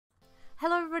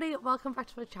everybody, welcome back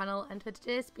to my channel, and for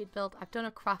today's speed build I've done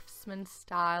a Craftsman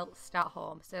style start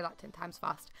home. Say that 10 times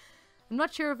fast. I'm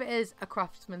not sure if it is a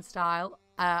Craftsman style.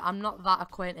 I'm not that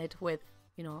acquainted with,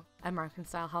 you know, American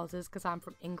style houses because I'm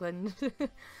from England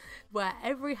where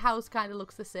every house kind of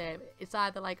looks the same. It's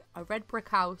either like a red brick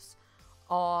house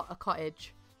or a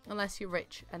cottage, unless you're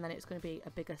rich, and then it's going to be a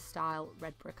bigger style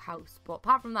red brick house. But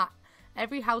apart from that,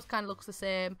 every house kind of looks the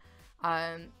same.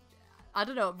 I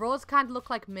don't know, roads kind of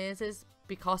look like mazes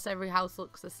because every house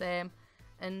looks the same.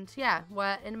 And yeah,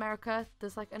 where in America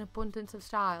there's like an abundance of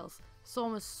styles,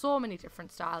 so many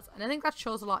different styles, and I think that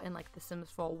shows a lot in like the Sims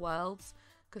 4 worlds,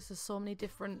 because there's so many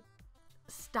different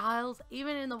styles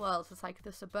even in the worlds. It's like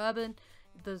the suburban,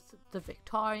 there's the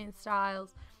Victorian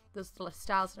styles, there's the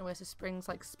styles in Oasis Springs,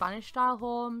 like Spanish style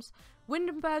homes.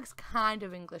 Windenburg's kind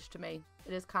of English to me,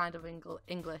 it is kind of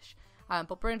English,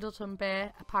 but Brindleton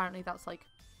Bay, apparently that's like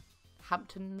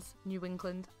Hamptons, New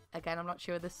England. Again, I'm not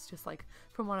sure, this is just like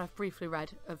from what I've briefly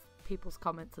read of people's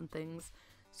comments and things.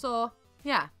 So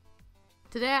yeah,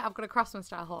 today I've got a Craftsman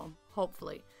style home,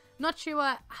 hopefully. Not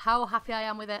sure how happy I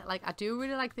am with it. Like, I do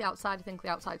really like the outside, I think the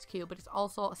outside's cute, but it's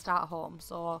also a starter home,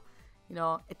 so you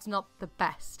know, it's not the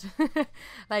best.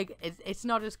 Like, it's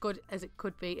not as good as it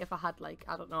could be if I had, like,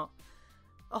 I don't know,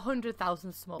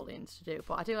 100,000 simoleons to do,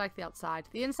 but I do like the outside.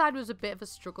 The inside was a bit of a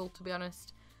struggle, to be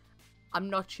honest. I'm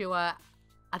not sure,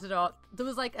 I don't know, there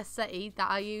was like a settee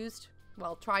that I used,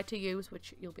 well, tried to use,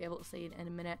 which you'll be able to see in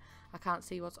a minute. I can't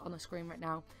see what's on the screen right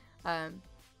now.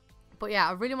 But yeah,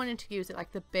 I really wanted to use it,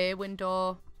 like the bay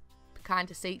window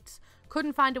kind of seats.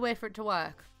 Couldn't find a way for it to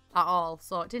work at all,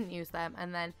 so I didn't use them.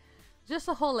 And then just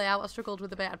the whole layout I struggled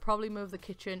with a bit. I'd probably move the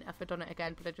kitchen if I'd done it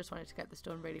again, but I just wanted to get this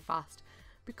done really fast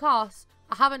because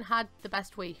I haven't had the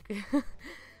best week.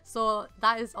 So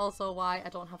that is also why I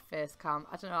don't have face cam.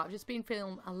 I don't know, I've just been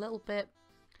feeling a little bit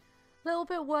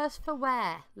worse for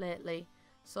wear lately.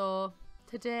 So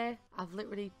today I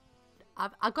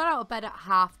got out of bed at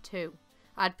 2:30.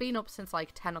 I'd been up since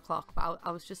like 10 o'clock, but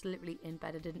I was just literally in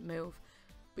bed, I didn't move.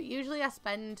 But usually I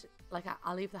spend, like,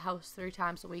 I leave the house 3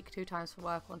 times a week, 2 times for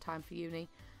work, 1 time for uni.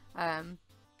 And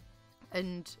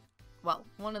well,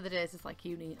 one of the days is like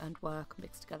uni and work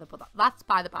mixed together, but that's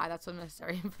by the by, that's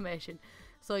unnecessary information.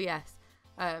 So yes,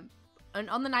 and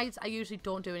on the nights I usually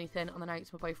don't do anything. On the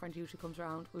nights my boyfriend usually comes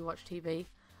around, we watch TV.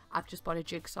 I've just bought a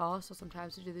jigsaw, so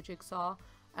sometimes I do the jigsaw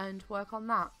and work on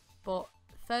that. But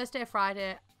Thursday,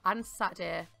 Friday and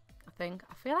Saturday, I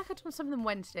feel like I've done something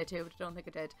Wednesday too, but I don't think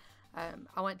I did.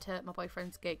 I went to my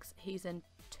boyfriend's gigs. He's in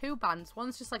 2 bands.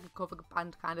 One's just like a cover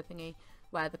band kind of thingy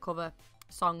where they cover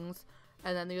songs,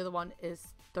 and then the other one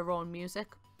is their own music.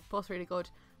 Both really good.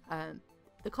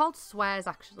 They're called Swears,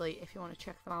 actually, if you want to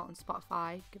check them out on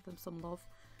Spotify, give them some love.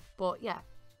 But yeah,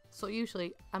 so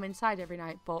usually I'm inside every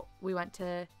night, but we went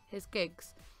to his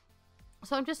gigs,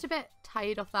 so I'm just a bit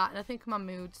tired of that, and I think my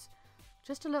mood's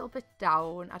just a little bit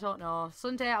down. I don't know.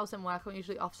 Sunday I was in work. I'm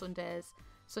usually off Sundays.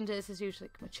 Sundays is usually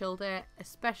like my chill day,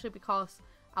 especially because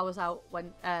I was out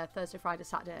when Thursday, Friday,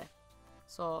 Saturday,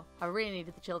 so I really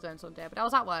needed the chill day on Sunday. But I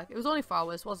was at work. It was only 4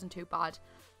 hours, wasn't too bad.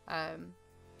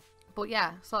 But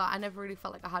yeah, so I never really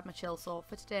felt like I had my chill. So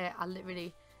for today, I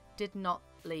literally did not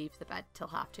leave the bed till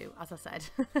 2:30, as I said.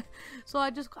 So I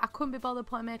couldn't be bothered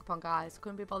putting makeup on, guys.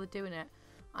 Couldn't be bothered doing it,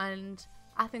 and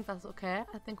I think that's okay.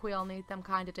 I think we all need them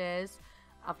kind of days.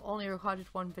 I've only recorded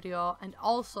 1 video, and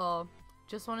also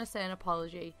just want to say an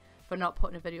apology for not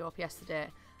putting a video up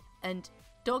yesterday. And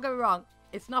don't get me wrong,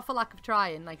 it's not for lack of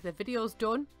trying. Like, the video's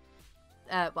done.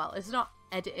 Well, it's not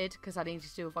edited because I needed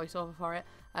to do a voiceover for it,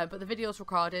 but the video's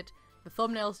recorded, the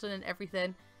thumbnail's done and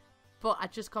everything, but I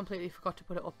just completely forgot to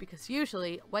put it up because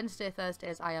usually Wednesday,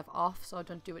 Thursdays I have off, so I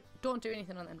don't do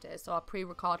anything on them days. So I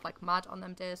pre-record like mad on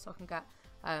them days so I can get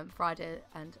Friday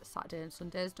and Saturday and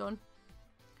Sundays done.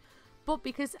 But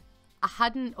because I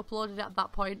hadn't uploaded it at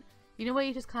that point, you know where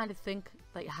you just kind of think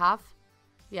that you have?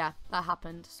 Yeah, that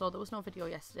happened. So there was no video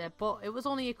yesterday, but it was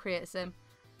only a creator sim,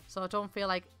 so I don't feel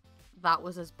like that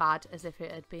was as bad as if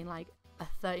it had been like a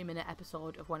 30-minute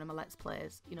episode of one of my Let's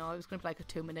Plays. You know, it was going to be like a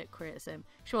 2-minute creator sim.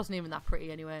 She wasn't even that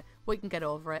pretty anyway. We can get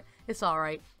over it. It's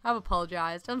alright. I've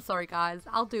apologised. I'm sorry, guys.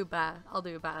 I'll do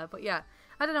better. But yeah,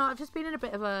 I don't know. I've just been in a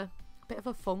bit of a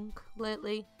funk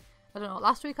lately. I don't know.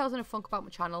 Last week I was in a funk about my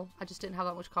channel. I just didn't have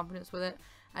that much confidence with it.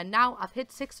 And now I've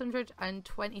hit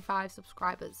 625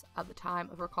 subscribers at the time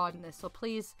of recording this. So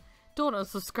please don't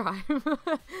unsubscribe,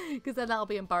 because then that'll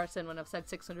be embarrassing when I've said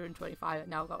 625 and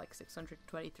now I've got like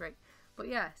 623. But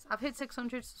yes, I've hit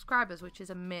 600 subscribers, which is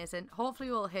amazing. Hopefully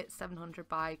we'll hit 700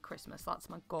 by Christmas. That's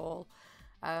my goal.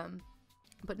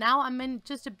 But now I'm in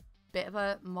just a bit of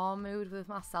a more mood with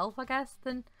myself, I guess,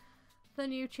 than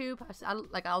than YouTube. I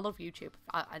love YouTube.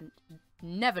 I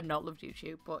never not loved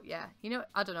YouTube, but yeah, you know,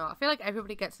 I don't know. I feel like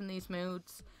everybody gets in these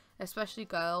moods, especially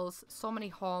girls. So many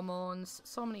hormones,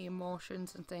 so many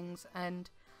emotions and things, and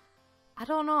I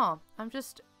don't know. I'm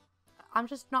just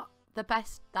not the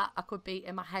best that I could be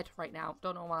in my head right now.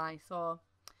 Don't know why. So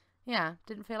yeah,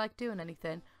 didn't feel like doing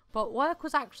anything. But work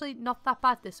was actually not that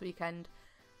bad this weekend.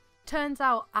 Turns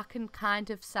out I can kind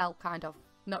of sell,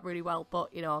 not really well,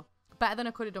 but you know, better than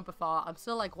I could have done before. I'm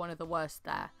still like one of the worst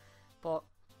there, but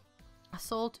I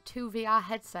sold 2 VR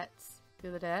headsets the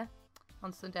other day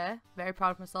on Sunday. Very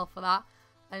proud of myself for that.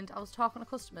 And I was talking to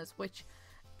customers, which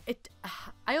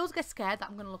I always get scared that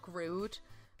I'm gonna look rude,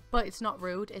 but it's not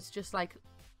rude. It's just like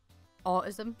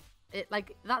autism.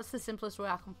 That's the simplest way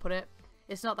I can put it.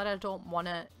 It's not that I don't want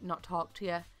to not talk to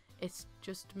you. It's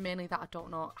just mainly that I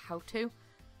don't know how to,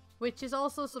 which is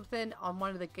also something on one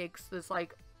of the gigs. There's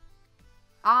like,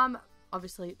 I'm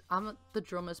the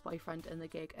drummer's boyfriend in the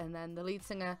gig, and then the lead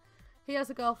singer, he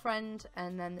has a girlfriend,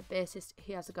 and then the bassist,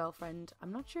 he has a girlfriend.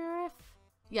 I'm not sure if,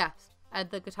 yes, and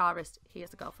the guitarist, he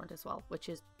has a girlfriend as well, which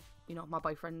is, you know, my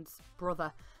boyfriend's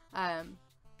brother.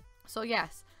 So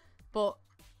yes, but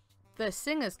the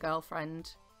singer's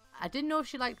girlfriend, I didn't know if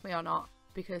she liked me or not,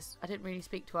 because I didn't really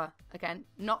speak to her. Again,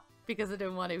 not because I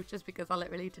didn't want to, just because I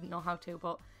literally didn't know how to.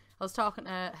 But I was talking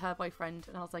to her boyfriend,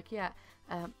 and I was like, yeah,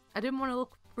 I didn't want to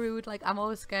look rude. Like, I'm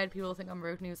always scared people think I'm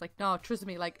rude. And he was like, no, trust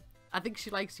me, like, I think she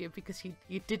likes you because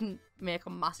you didn't make a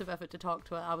massive effort to talk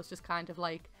to her. I was just kind of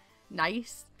like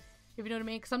nice, if you know what I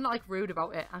mean, because I'm not like rude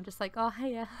about it. I'm just like, oh,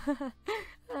 hey, yeah.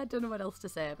 I don't know what else to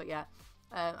say, but yeah,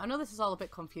 I know this is all a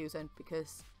bit confusing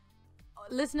because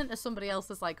listening to somebody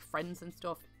else's like friends and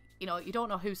stuff, you know, you don't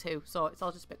know who's who, so it's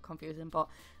all just a bit confusing. But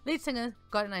lead singer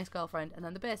got a nice girlfriend, and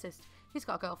then the bassist, he's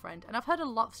got a girlfriend, and I've heard a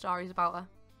lot of stories about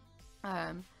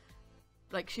her,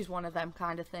 like she's one of them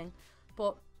kind of thing.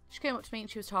 But she came up to me and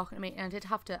she was talking to me, and I did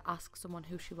have to ask someone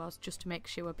who she was just to make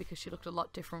sure, because she looked a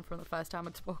lot different from the first time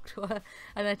I'd spoke to her,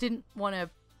 and I didn't want to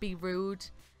be rude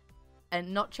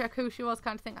and not check who she was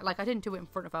kind of thing. Like, I didn't do it in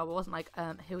front of her. I wasn't like,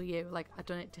 who are you? Like, I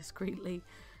done it discreetly.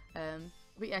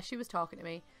 But yeah, she was talking to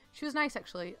me. She was nice,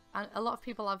 actually, and a lot of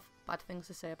people have bad things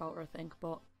to say about her, I think,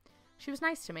 but she was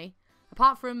nice to me.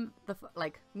 Apart from the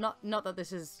like, not that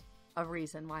this is a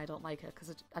reason why I don't like her,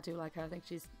 because I do like her. I think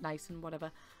she's nice and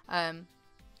whatever.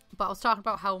 But I was talking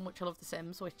about how much I love The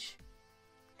Sims, which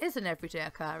is an everyday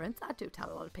occurrence. I do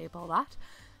tell a lot of people that.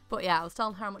 But yeah, I was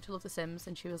telling her how much I love The Sims,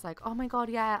 and she was like, oh my god,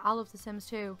 yeah, I love The Sims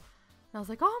too. And I was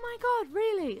like, oh my god,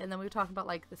 really? And then we were talking about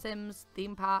like The Sims,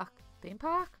 theme park?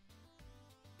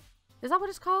 Is that what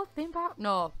it's called? Theme park?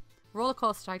 No. Roller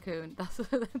Coaster Tycoon.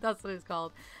 That's what it's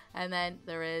called. And then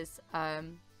there is,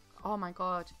 oh my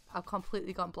god, I've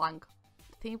completely gone blank.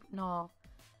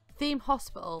 Theme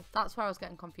Hospital. That's where I was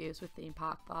getting confused with theme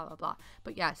park, blah, blah, blah.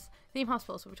 But yes, Theme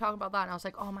Hospital. So we're talking about that, and I was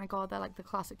like, oh my god, they're like the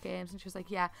classic games. And she was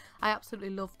like, yeah, I absolutely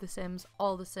love The Sims,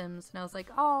 all The Sims. And I was like,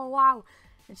 oh, wow.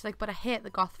 And she's like, but I hate the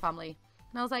Goth family.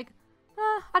 And I was like,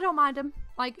 I don't mind them.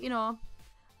 Like, you know,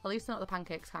 at least not the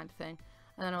pancakes kind of thing.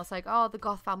 And then I was like, oh, the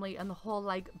Goth family and the whole,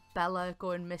 like, Bella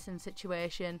going missing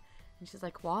situation. And she's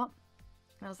like, what?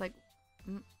 And I was like,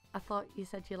 I thought you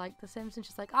said you liked The Sims. And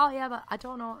she's like, oh, yeah, but I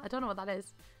don't know what that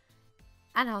is.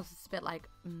 And I was just a bit like,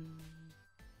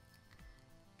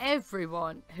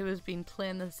 Everyone who has been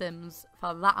playing The Sims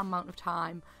for that amount of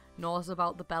time knows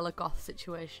about the Bella Goth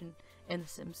situation in The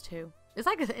Sims 2. It's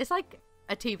like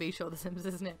a TV show, The Sims,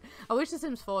 isn't it? I wish The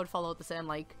Sims 4 had followed the same,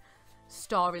 like,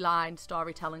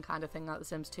 storytelling kind of thing that The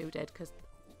Sims 2 did, because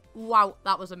wow,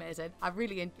 that was amazing. I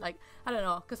really, like, I don't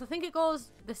know, because I think it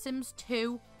goes The Sims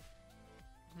 2,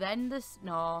 then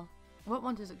what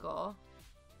one does it go?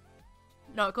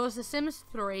 No, it goes The Sims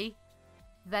 3,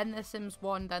 then The Sims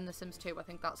 1, then The Sims 2. I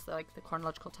think that's the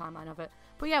chronological timeline of it.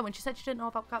 But yeah, when she said she didn't know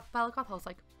about Bella Goth, I was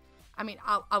like, I mean,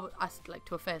 I like,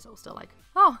 to her face, I was still like,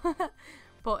 oh.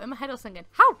 But in my head I was thinking,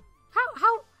 how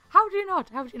do you not?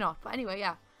 How do you not? But anyway,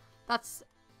 yeah. I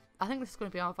think this is going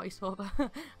to be our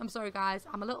voiceover. I'm sorry, guys.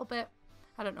 I'm a little bit,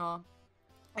 I don't know,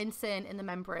 insane in the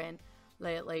membrane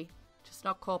lately. Just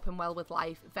not coping well with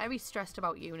life. Very stressed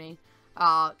about uni.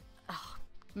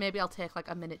 Maybe I'll take like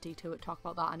a minute detour to talk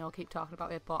about that. I know I'll keep talking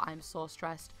about it, but I'm so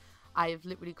stressed. I've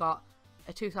literally got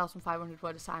a 2,500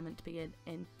 word assignment to be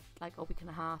in like a week and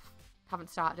a half. Haven't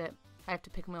started it. I have to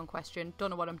pick my own question. Don't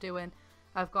know what I'm doing.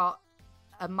 I've got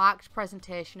a marked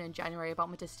presentation in January about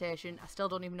my dissertation. I still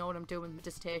don't even know what I'm doing with my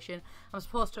dissertation. I'm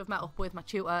supposed to have met up with my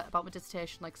tutor about my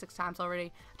dissertation like 6 times already.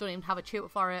 I don't even have a tutor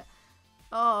for it.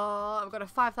 Oh, I've got a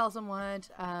 5,000 word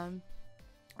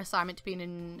assignment to be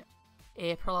in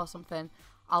April or something.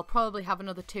 I'll probably have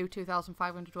another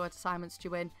 2,500 word assignments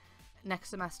due in. next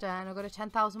semester, and I've got a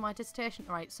 10,000 word dissertation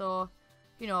to write. So,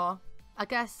 you know, I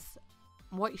guess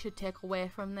what you should take away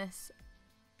from this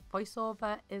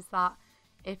voiceover is that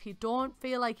if you don't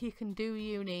feel like you can do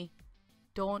uni,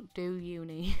 don't do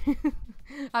uni.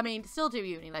 I mean, still do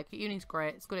uni. Like, uni's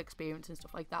great. It's good experience and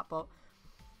stuff like that. But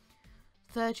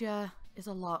third year is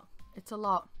a lot. It's a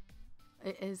lot.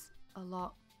 It is a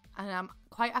lot. And I'm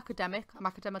quite academic. I'm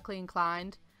academically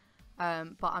inclined.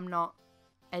 But I'm not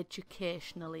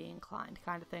educationally inclined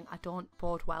kind of thing. I don't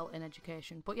bode well in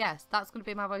education. But yes, that's going to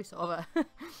be my voiceover.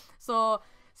 So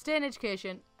stay in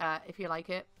education if you like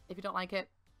it. If you don't like it,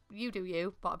 you do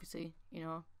you. But obviously, you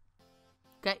know,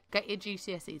 get your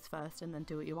GCSEs first and then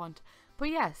do what you want. But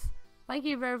yes, thank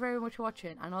you very, very much for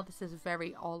watching. I know this is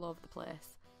very all over the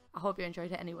place. I hope you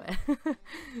enjoyed it anyway.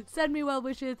 Send me well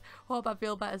wishes. Hope I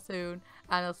feel better soon.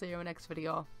 And I'll see you in my next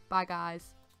video. Bye,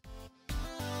 guys.